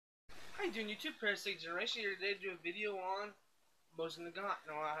How you doing, YouTube? Parasite Generation here today to do a video on Mosin the Gaunt.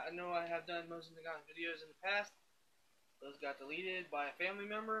 Now, I know I have done Mosin the Gaunt videos in the past. Those got deleted by a family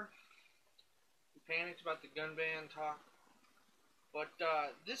member who panicked about the gun ban talk. But I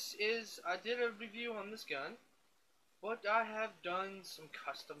did a review on this gun, but I have done some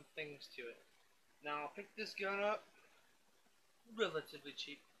custom things to it. Now, I picked this gun up relatively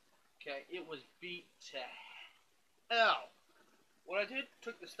cheap. Okay, it was beat to hell. What I did,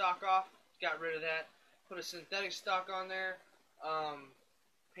 took the stock off, got rid of that, put a synthetic stock on there,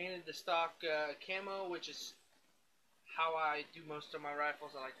 painted the stock camo, which is how I do most of my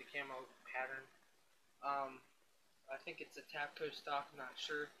rifles. I like the camo pattern. I think it's a Tapco stock, I'm not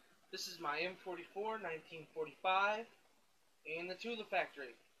sure. This is my M44, 1945, and the tool of the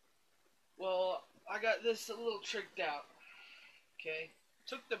factory. Well, I got this a little tricked out. Okay,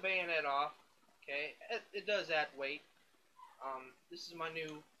 took the bayonet off. Okay, it does add weight.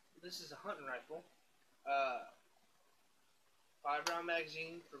 This is a hunting rifle. 5-round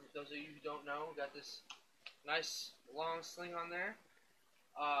magazine, for those of you who don't know. Got this nice long sling on there.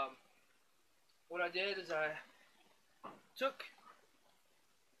 What I did is I took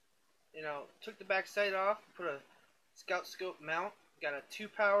the back sight off, put a scout scope mount, got a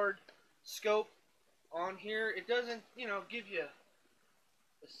 2-powered scope on here. It doesn't, give you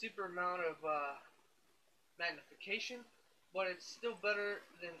a super amount of magnification, but it's still better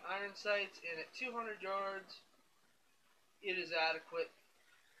than iron sights, and at 200 yards, it is adequate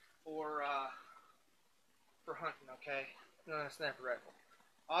for hunting, okay? Not a sniper rifle.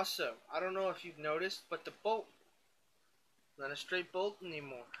 Also, I don't know if you've noticed, but the bolt, not a straight bolt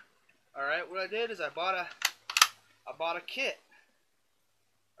anymore. Alright, what I did is I bought a kit.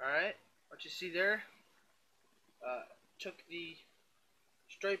 Alright, what you see there, took the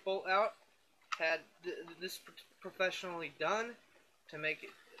straight bolt out, had this professionally done to make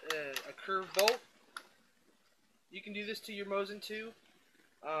it a curved bolt. You can do this to your Mosin too.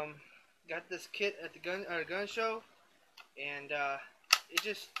 Got this kit at the gun show, and it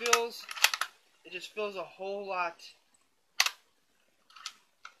just feels a whole lot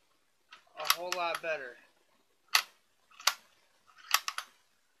better.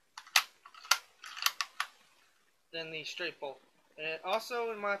 Than the straight bolt. And it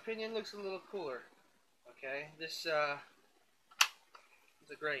also, in my opinion, looks a little cooler. Okay, this is a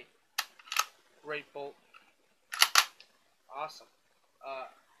great bolt. Awesome.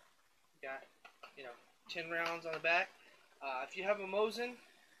 Got 10 rounds on the back. If you have a Mosin,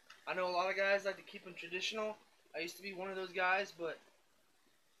 I know a lot of guys like to keep them traditional. I used to be one of those guys, but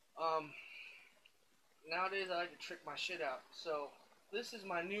nowadays I like to trick my shit out. So this is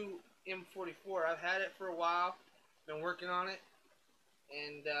my new M44. I've had it for a while. Been working on it,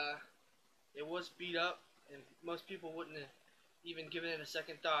 and it was beat up, and most people wouldn't have even given it a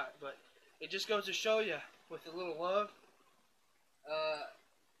second thought, but it just goes to show you, with a little love,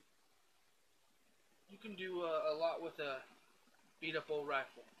 you can do a lot with a beat up old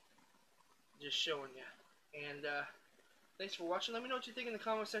rifle. Just showing you. And thanks for watching. Let me know what you think in the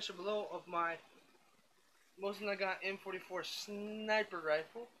comment section below of my Mosin the Gaunt M44 sniper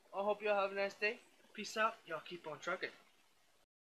rifle. I hope y'all have a nice day. Peace out. Y'all keep on trucking.